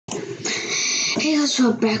Hey guys,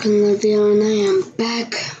 we're back on the video, and I am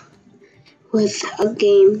back with a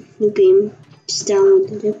new game, just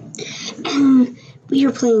downloaded it, and we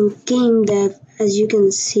are playing Game Dev, as you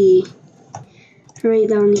can see, right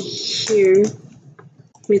down here,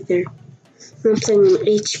 right there. I'm playing on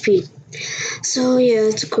HP, so yeah,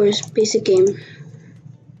 it's of course, basic game.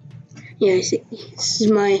 Yeah, I see, this is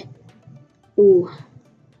my, but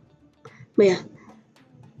yeah,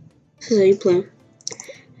 this is how you play,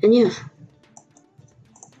 and yeah.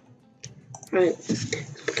 Alright,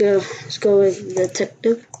 let's go with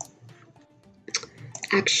detective.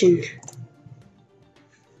 Action.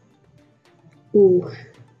 And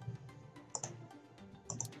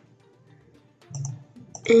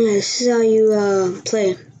this is how you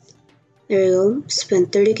play. There you go.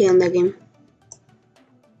 Spend 30k on that game.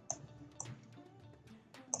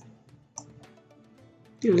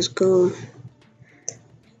 And let's go.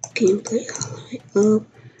 Gameplay all the way up.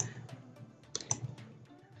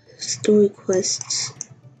 Story quests.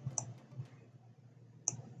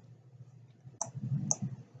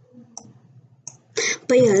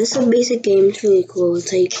 But yeah, this is a basic game. It's really cool.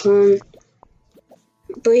 Tycoon.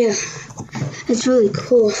 But yeah, it's really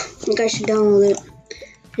cool. You guys should download it.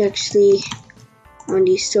 You actually on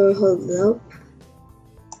the store, hold it up.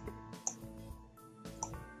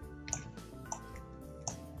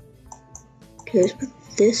 Okay, let's put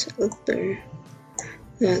this up there.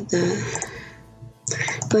 That.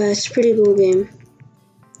 But it's a pretty cool game.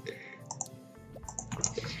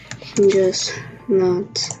 I'm just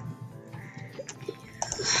not.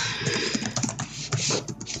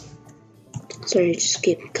 Sorry, just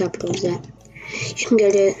skip capitals that. You can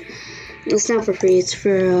get it. It's not for free. It's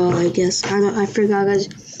for I guess I forgot, guys.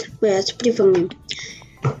 But yeah, it's a pretty fun game.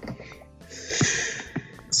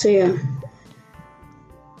 So yeah,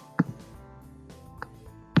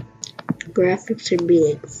 graphics should be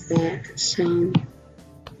like that. Sound.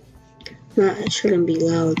 It shouldn't be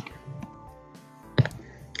loud.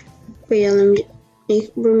 But yeah,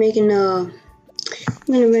 we're making a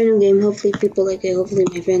random game. Hopefully people like it. Hopefully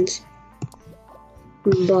my friends.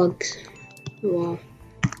 Bugs. Wow.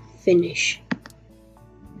 Finish.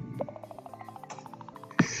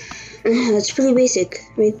 That's pretty basic.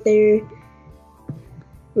 Right there.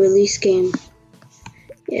 Release game.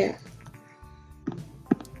 Yeah.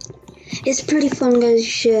 It's pretty fun,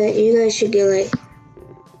 guys. You guys should get like.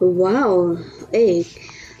 Wow. Hey.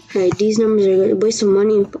 Alright, these numbers are good. Waste some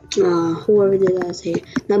money. Whoever did that say.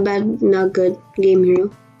 Not bad, not good. Game Hero.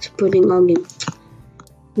 Supporting all games.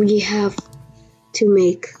 We have to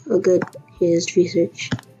make a good research.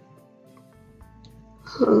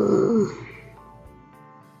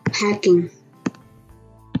 Hacking.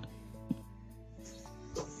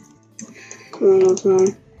 Come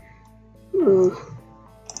on.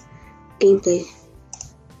 Gameplay.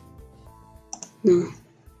 No.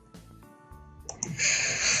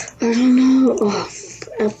 I don't know.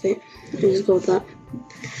 F it. Let's go with that.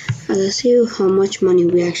 Let's see how much money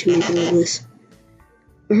we actually make out of this.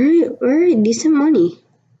 Alright, decent money.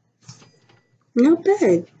 Not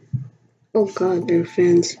bad. Oh god, they're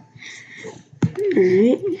fans.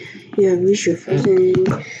 Alright. Yeah, reach your first and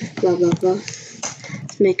blah blah blah.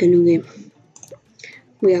 Let's make a new game.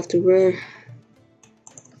 We have to wear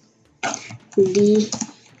the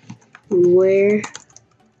werewolf.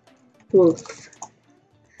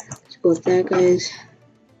 Let's go with that, guys.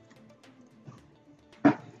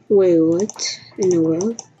 Wait, what in the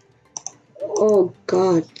world? Oh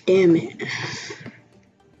god damn it.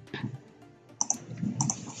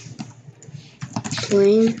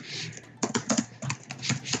 Playing.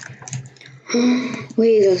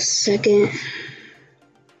 Wait a second.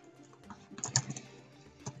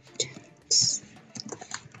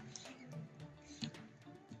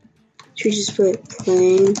 Should we just put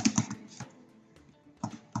playing?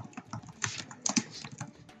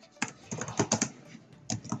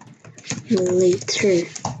 Later.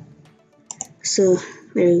 So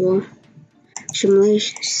there you go.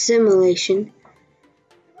 Simulation.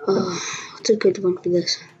 What's a good one for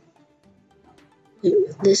this? Wait,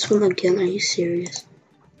 this one again? Are you serious?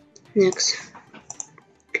 Next,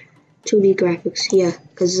 2D graphics. Yeah,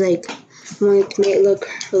 cause like I want to make it look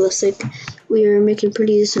realistic. We are making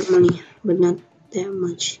pretty decent money, but not that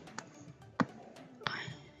much.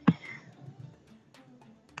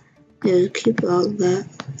 Yeah, keep all that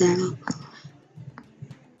up.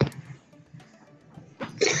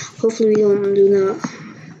 Hopefully we don't do that.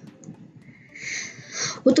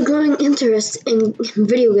 With the growing interest in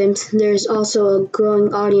video games, there is also a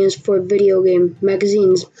growing audience for video game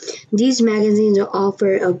magazines. These magazines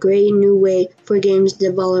offer a great new way for games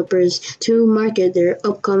developers to market their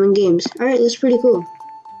upcoming games. Alright, that's pretty cool.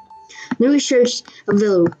 New research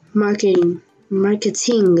available. Marketing.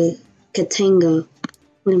 Katanga.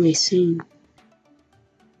 What am I saying?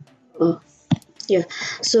 Oh, yeah.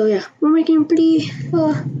 So yeah, we're making pretty.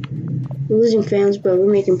 We're losing fans, but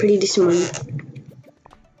we're making pretty decent money.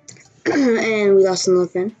 And we lost another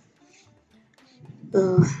fan.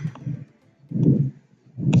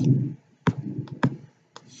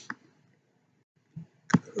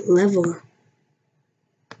 Level.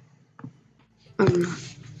 I don't know.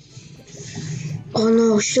 Oh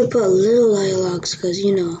no, should put little dialogues, cause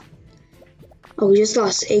you know. Oh, we just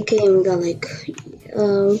lost 8K and we got like,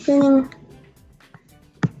 we're getting.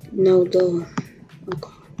 No, though.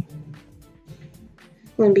 Okay.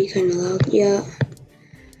 Gonna be kind of loud. Yeah.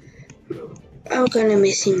 I'm kind of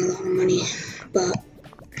missing a lot of money, but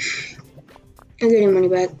I'm getting money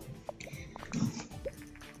back.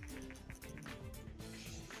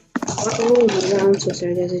 Oh my god, I'm so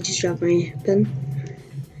sorry guys, I just dropped my pen.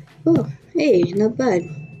 Oh, hey, not bad.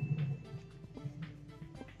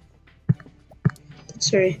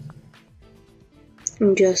 Sorry.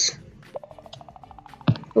 I'm just...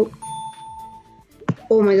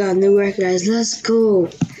 Oh my god, new record guys, let's go!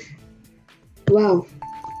 Wow.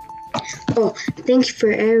 Oh, thank you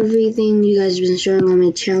for everything you guys have been showing on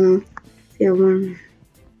my channel. If you have one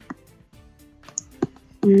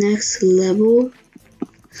next level.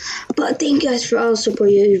 But thank you guys for all the support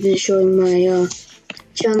you've been showing my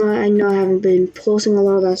channel. I know I haven't been posting a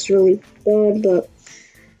lot, that's really bad, but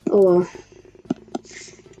oh well.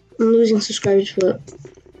 I'm losing subscribers, but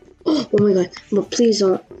oh my god! But please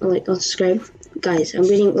don't unsubscribe, guys. I'm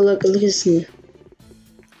getting look at this.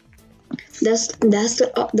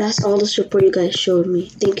 That's all the support you guys showed me.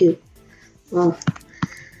 Thank you. Wow.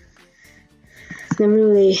 Never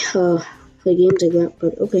really play games like that,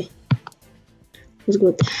 but okay. Let's go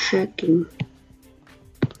with the hacking.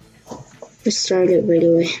 Let's start it right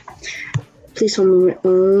away. Please tell me.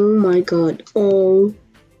 Oh my god. Oh,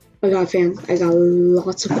 I got fans. I got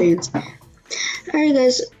lots of fans. Alright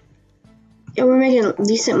guys. Yeah, we're making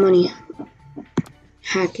decent money.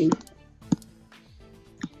 Hacking.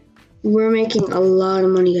 We're making a lot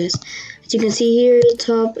of money, guys. As you can see here,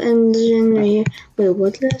 top engine right here. Wait,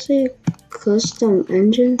 what did I say? Custom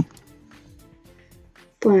engine?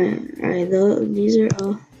 But alright, these are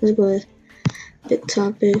all. Let's go with big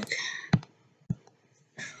topic.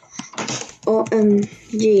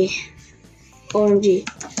 OMG.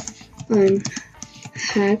 I'm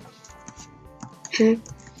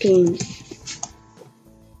hacking.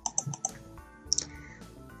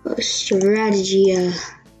 Strategy.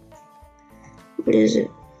 What is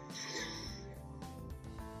it?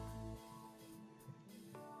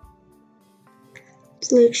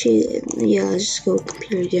 Yeah, let's just go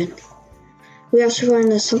computer again. We have to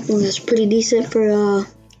find something that's pretty decent for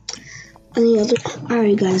any other.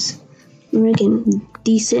 Alright guys, we're making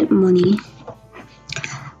decent money.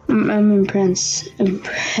 I'm impressed.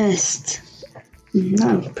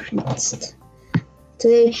 Not impressed.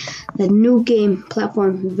 Today, the new game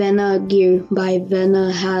platform Vena Gear by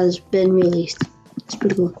Vena has been released. It's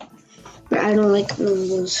pretty cool. But I don't like none of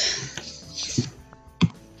those.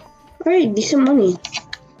 Alright, decent money.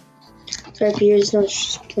 Sorry, here's not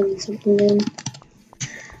just putting something in.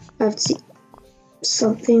 I have to see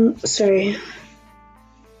something. Sorry.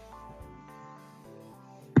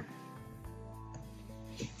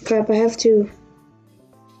 Crap, I have to.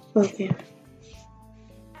 Okay.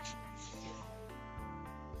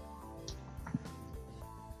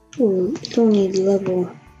 Ooh, don't need level.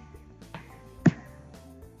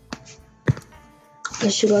 I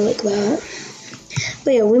should go like that.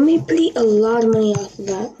 But yeah, we made a lot of money off of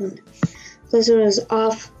that one. This one is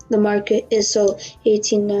off the market. It's so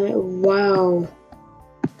 18. Wow.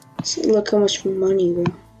 So look how much money, bro.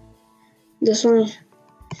 This one,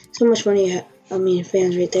 so much money. I mean,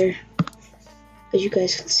 fans right there. As you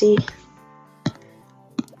guys can see,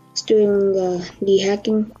 it's doing the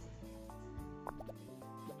hacking.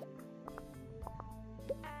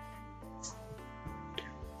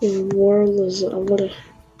 The world is what a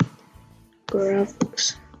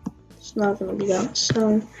graphics. It's not gonna be that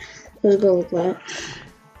sound. Let's go with that.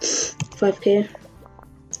 5K.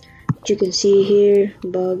 As you can see here,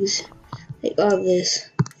 bugs, like all this.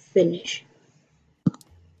 Finish.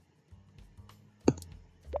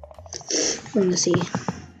 Let's see.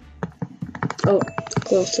 Oh,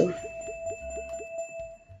 close to.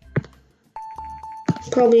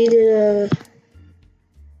 Probably did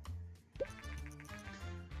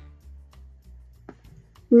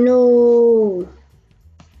no.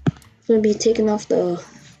 It's gonna be taken off the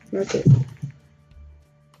market.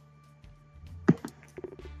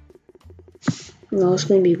 No, it's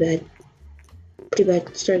gonna be bad. Pretty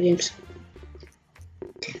bad. Start games.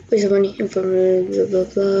 Waste of money, information, blah blah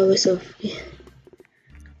blah, waste of.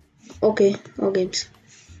 Okay, all games.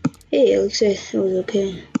 Hey, Alexa, it was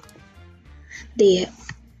okay. They.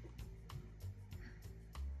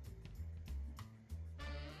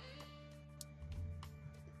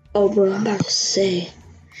 Oh, bro, I'm about to say,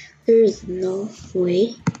 there is no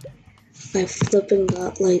way I flipping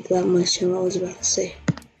got like that much time. I was about to say.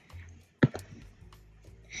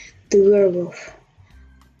 The werewolf.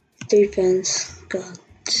 3 fans. God.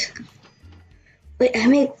 Wait, I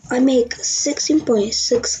make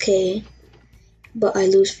 16.6k, but I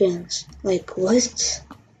lose fans. Like what?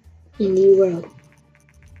 In the world.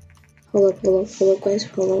 Hold up, guys.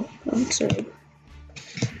 Hold up. I'm sorry.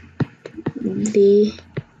 The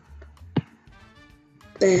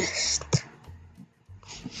best.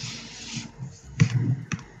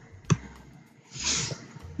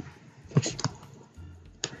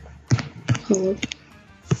 Hold up.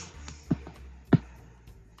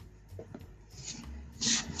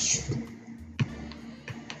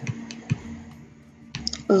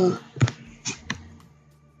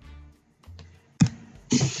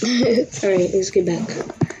 Alright, let's get back.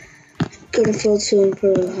 Gonna fall soon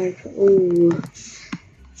for a hard. Ooh.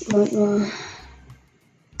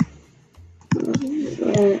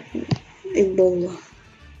 Ebola.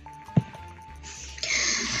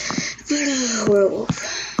 Werewolf.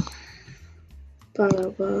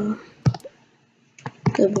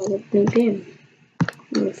 Develop new game.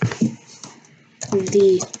 The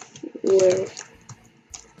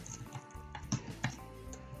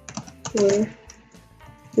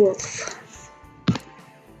werewolf.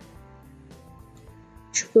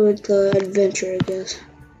 Should go with the adventure, I guess.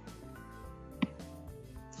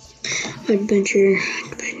 Adventure.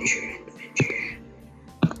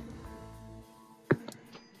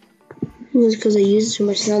 It was because I used it too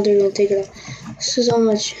much. Now they're gonna take it off. This is how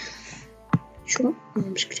much. Sure.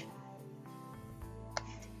 I'm just kidding.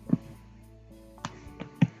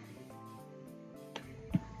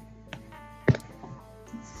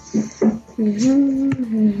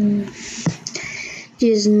 He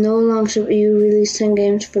is no longer. You release 10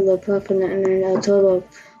 games for the platform and a total of.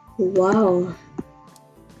 Wow.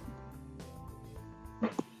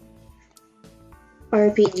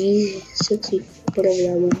 RPG 60, whatever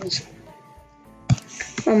that one was.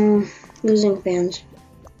 Losing fans.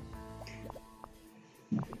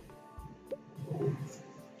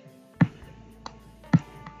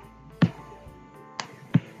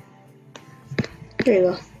 There you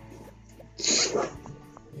go.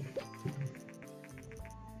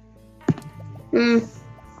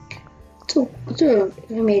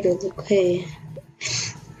 I made it look okay.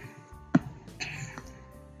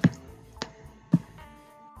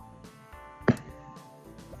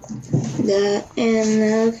 That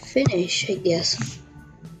and finish, I guess.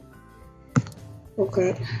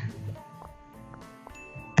 Okay.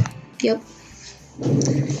 Yep.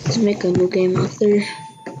 Let's make a new game out there.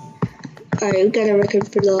 Alright, we got a record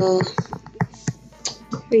for the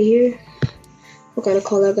right here. I gotta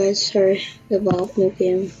call that, guys. Sorry, evolve new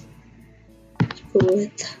game. Let's go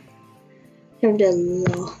with the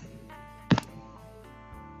law.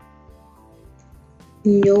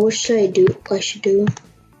 You know what should I do? I should do.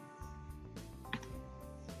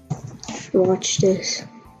 Watch this.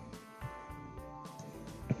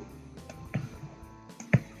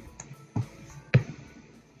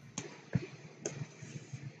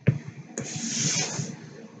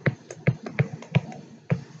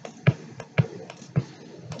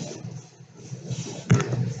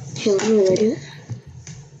 Here, let me ready it.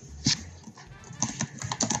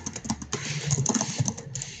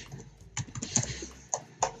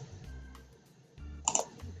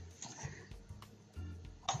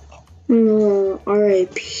 No,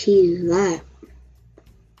 RIP that.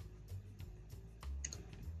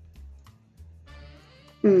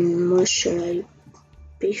 What should I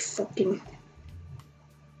be fucking?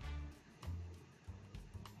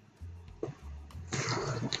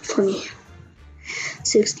 Funny.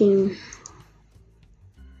 16.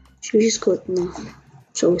 Should we just go with no?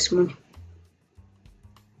 So waste money.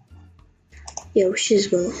 Yeah, we should just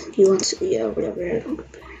go. You want to? Yeah, whatever.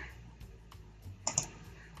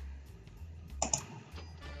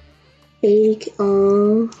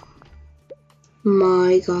 Oh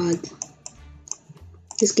my god.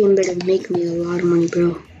 This game better make me a lot of money,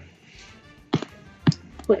 bro.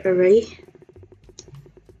 Wait, already?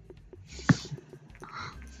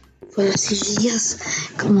 Yes,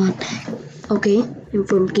 come on. Okay,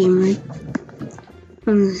 informed game, right?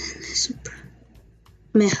 Super.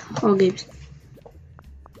 Meh, all games.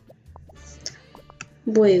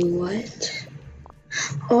 Wait, what?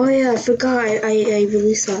 Oh yeah, I forgot. I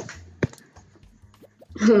released that.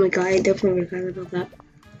 Oh my god, I definitely forgot about that.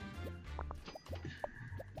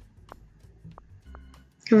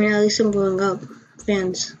 I mean, at least I'm going up.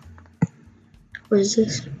 Fans. What is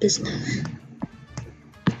this? Business.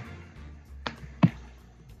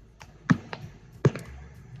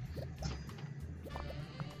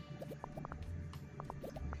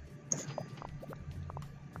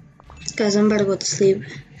 Guys, I'm about to go to sleep.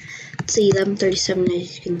 It's 11:37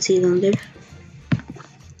 as you can see down there.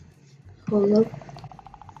 Hold up.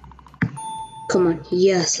 Come on.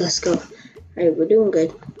 Yes, let's go. Alright, we're doing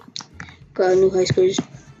good. Got new high scores.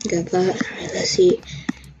 Got that. Alright, let's see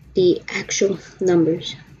the actual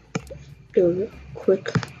numbers. Do a quick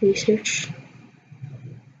research.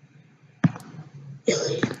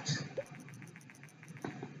 Aliens.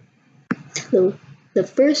 The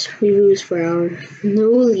first reviews for our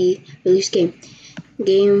newly released game,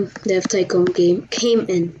 Dev Tycoon game, came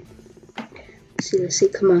in. Let's see,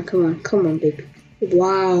 come on, baby.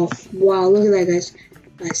 Wow, look at that, guys.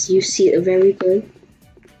 As you see it, very good.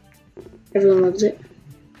 Everyone loves it.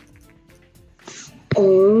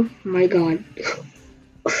 Oh my god.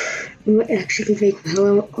 I'm actually gonna make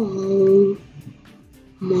hello. Oh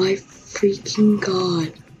my freaking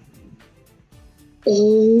god.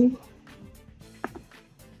 Oh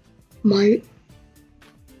my.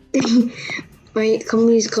 My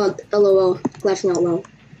company is called LOL, laughing out loud.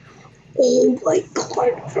 Oh my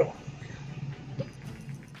god.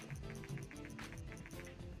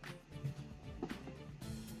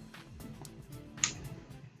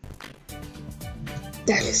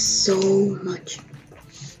 That is so much.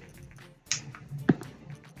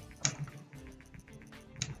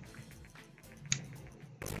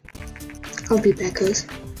 I'll be back, guys.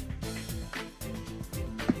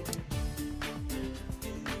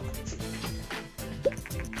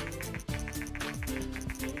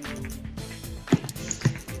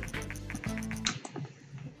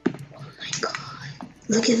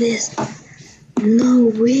 Look at this. No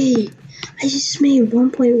way. I just made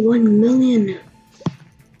 1.1 million.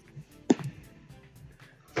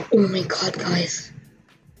 Oh my god, guys.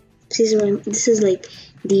 This is like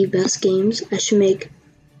the best games. I should make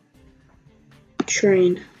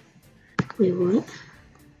train. Wait, what?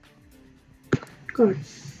 God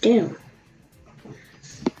damn.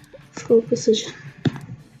 Full precision.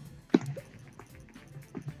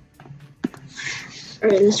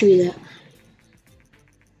 Alright, let's read that.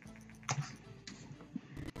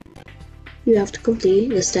 You have to complete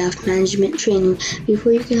the staff management training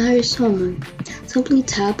before you can hire someone. Simply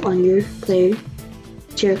tap on your player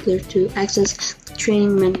character to access the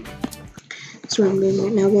training menu. That's what I'm doing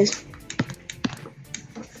right now, guys.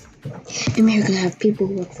 And we're gonna have people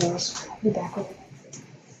who work for us. I'll be back with it.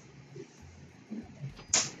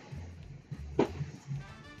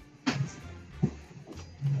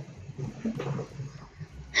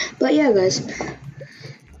 But yeah, guys,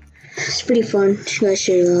 it's pretty fun. You guys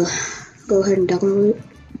should go ahead and download it.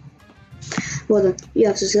 Well then, you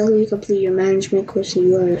have to successfully complete your management course and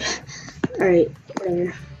you are... Alright,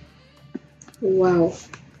 whatever. Wow.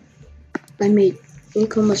 I made...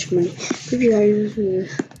 Look how much money. If you guys...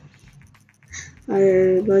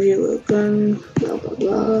 Our budget will come... Blah blah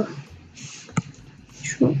blah.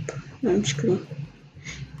 Trump. No, I'm just kidding.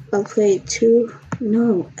 I'll play 2...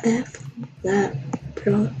 No, F that,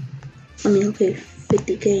 bro. I mean, I'll play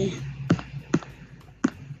 50k.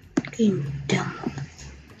 Game down.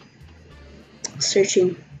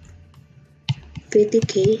 Searching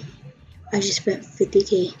 50k. I just spent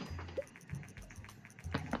 50k.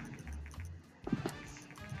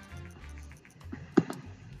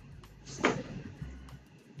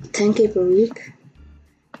 $10k per week.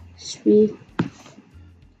 Speed.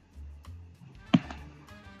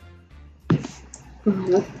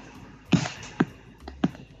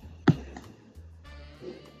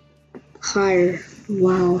 Higher.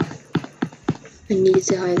 Wow. I needed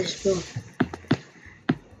to hire this bill.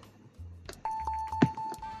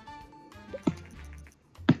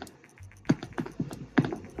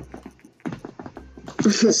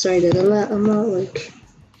 Sorry, guys. I'm not like,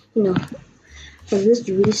 you know, of this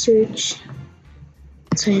research.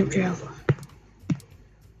 Time travel.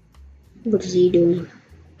 What is he doing?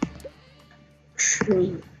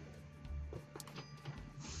 Train.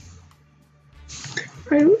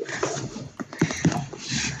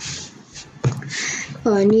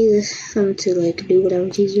 Oh, I need him to like do whatever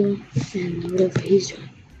he's doing and whatever he's doing.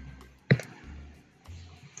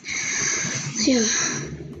 Yeah,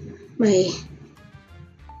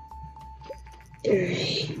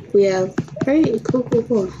 we have, alright, cool.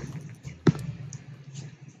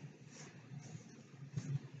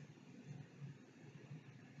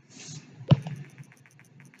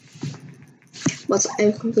 But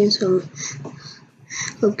I complain some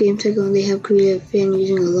of Game Tycoon. They have creative fan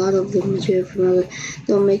using a lot of the material from other.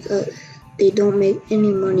 They don't make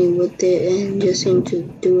any money with it and just seem to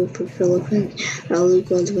do it for fellow fans. I'll leave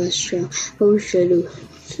God's best show. What we should do?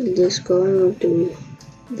 Should this go on or do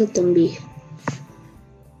we let them be?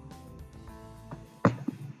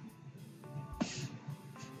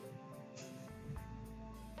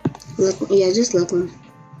 Yeah, just let them.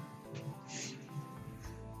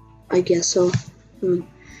 I guess so. I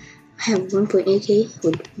have 1.8k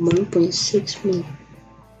with 1.6 million.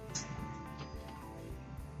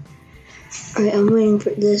 Alright, I'm waiting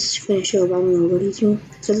for this to finish up. I don't know, what do you think?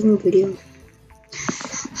 It's a new video.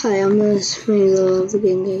 Hi, I'm this many of the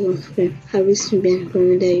Game Tycoon. I've recently been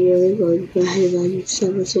informed that you're really good for high value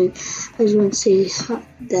stuff. So I just want to say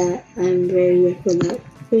that I'm very grateful that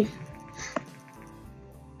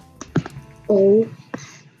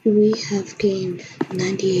we have gained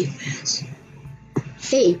 98 fans.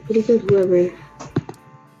 Hey, pretty good, whoever.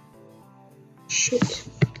 Shit.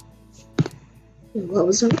 What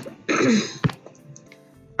was up?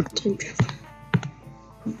 Time travel.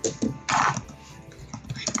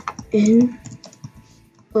 In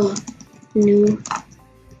a new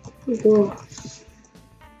world.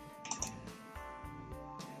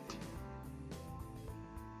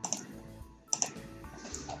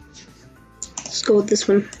 Let's go with this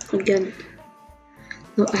one again.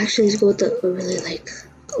 No, actually, let's go with the really like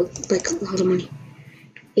a lot of money.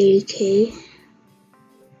 80k.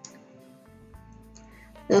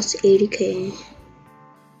 That's 80k.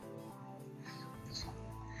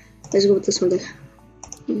 Let's go with this one then.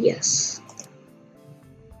 Yes.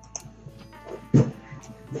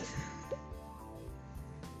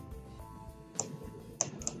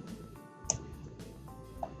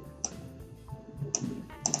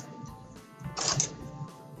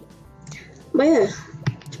 But yeah,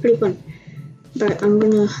 it's pretty fun. But I'm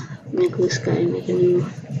gonna make this guy make a new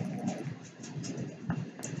one.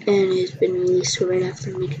 And it's been released right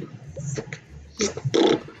after making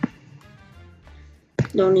it.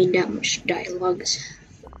 Don't need that much dialogues.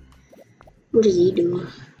 What is he doing?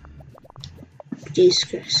 Jesus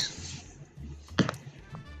Christ.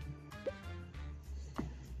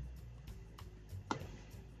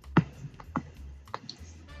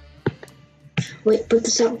 Wait, put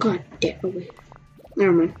this out. God damn. Oh, wait.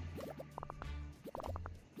 Never mind.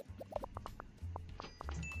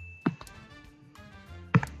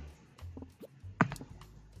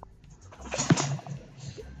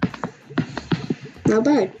 Not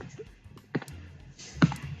bad.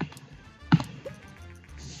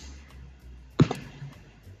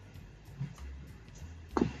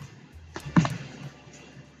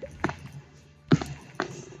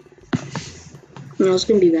 No, it's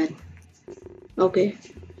gonna be bad. Okay.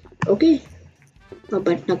 Okay. Not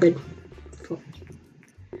bad, not good. Cool.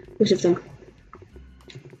 Waste of time.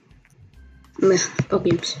 Oh,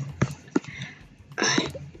 games.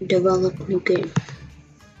 Develop new game.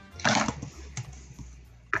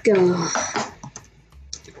 Go.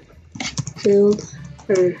 Build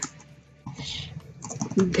or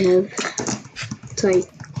Dev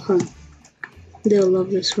Tycoon. They'll love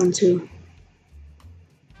this one too.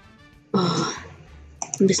 Oh,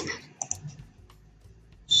 business.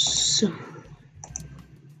 So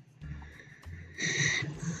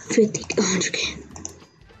 100k.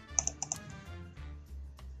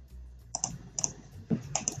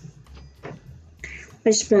 I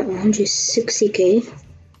spent 160k.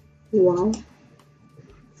 Wow.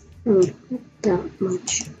 Not that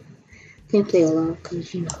much. Can't play a lot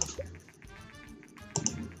because, you know.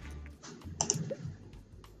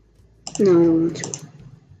 No, I don't want to.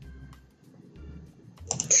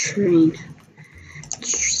 Train.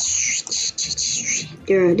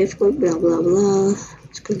 There are difficult blah blah blah.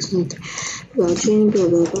 It's because it's not blah training blah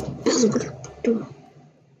blah blah.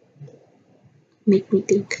 Make me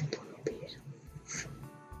think.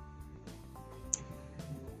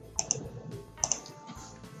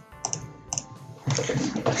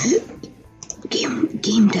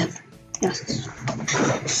 Game dev. Yes.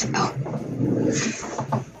 Oh.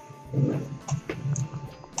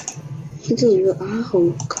 Oh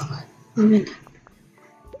god. I'm in.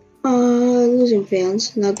 Losing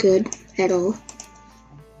fans. Not good at all.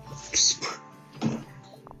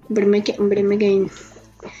 But I'm making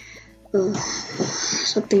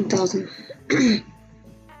something thousand.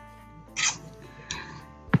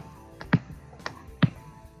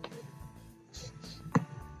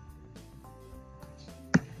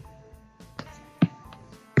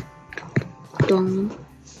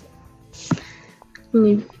 I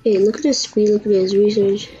mean, hey, look at his speed, look at his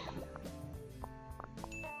research.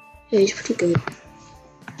 Yeah, he's pretty good.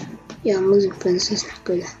 Yeah, I'm losing friends. That's not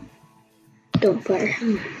good. Don't fire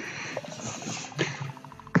him.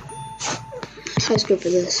 High score for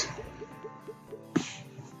this.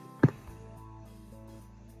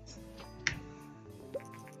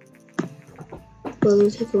 Well,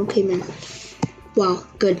 Dev Tycoon came in. Wow,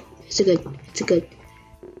 good. It's a good. It's a good.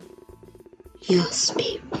 Yes,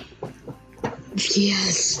 babe.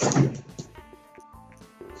 Yes.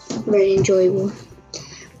 Very enjoyable.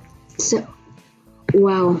 So,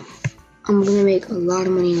 wow. I'm gonna make a lot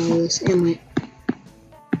of money out of this, am I?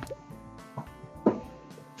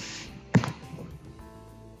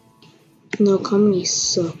 No, comedy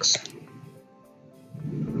sucks.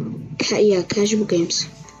 Yeah, casual games.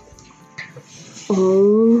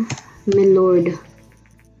 Oh, my lord.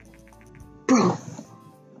 Bro.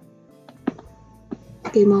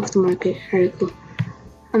 Game off the market. Alright, cool.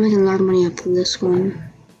 I'm making a lot of money after this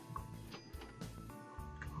one.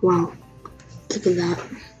 Wow. Look at that.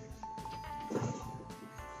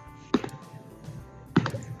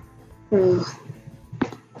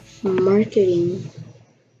 Marketing.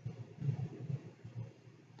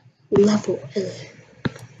 Level 11.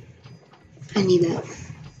 I need that.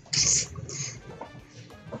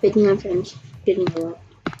 59 friends. Getting a lot.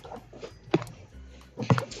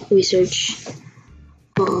 Research.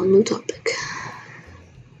 New topic.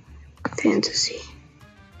 Fantasy.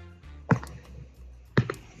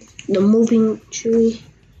 The moving tree.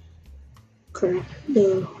 Correct.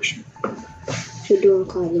 Should do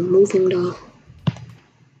called the moving doll.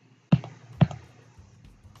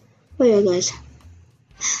 But yeah, guys.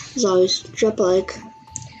 As always, drop a like,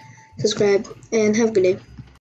 subscribe, and have a good day.